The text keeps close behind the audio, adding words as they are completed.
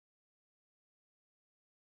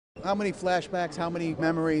How many flashbacks, how many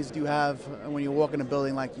memories do you have when you walk in a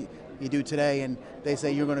building like you do today and they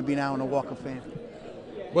say you're going to be now in the Walk of Fame?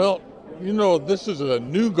 Well, this is a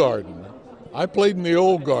new garden. I played in the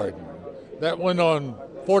old garden. That went on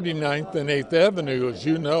 49th and 8th Avenue, as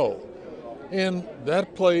you know. And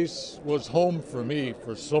that place was home for me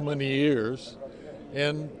for so many years.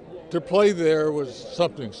 And to play there was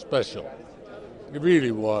something special. It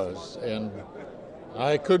really was. And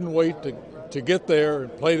I couldn't wait to get there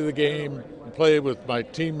and play the game and play with my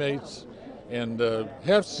teammates and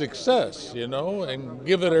have success, and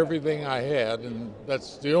give it everything I had. And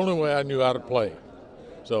that's the only way I knew how to play.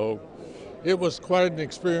 So it was quite an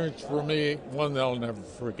experience for me, one that I'll never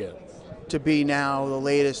forget. To be now the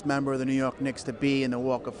latest member of the New York Knicks to be in the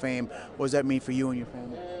Walk of Fame, what does that mean for you and your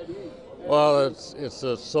family? Well, it's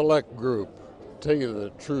a select group. To tell you the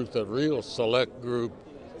truth, a real select group.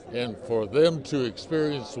 And for them to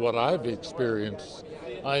experience what I've experienced,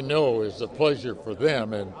 I know is a pleasure for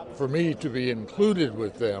them, and for me to be included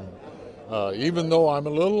with them. Even though I'm a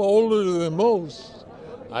little older than most,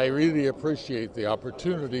 I really appreciate the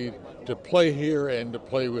opportunity to play here and to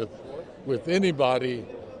play with anybody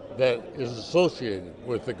that is associated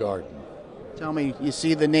with the Garden. Tell me, you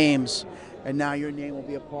see the names, and now your name will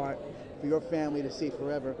be a part for your family to see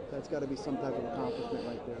forever. That's got to be some type of accomplishment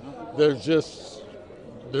right there, huh?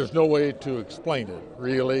 There's no way to explain it,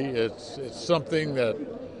 really. It's something that,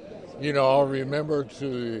 I'll remember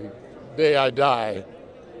to the day I die.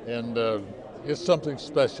 And it's something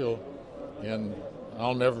special, and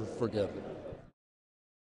I'll never forget it.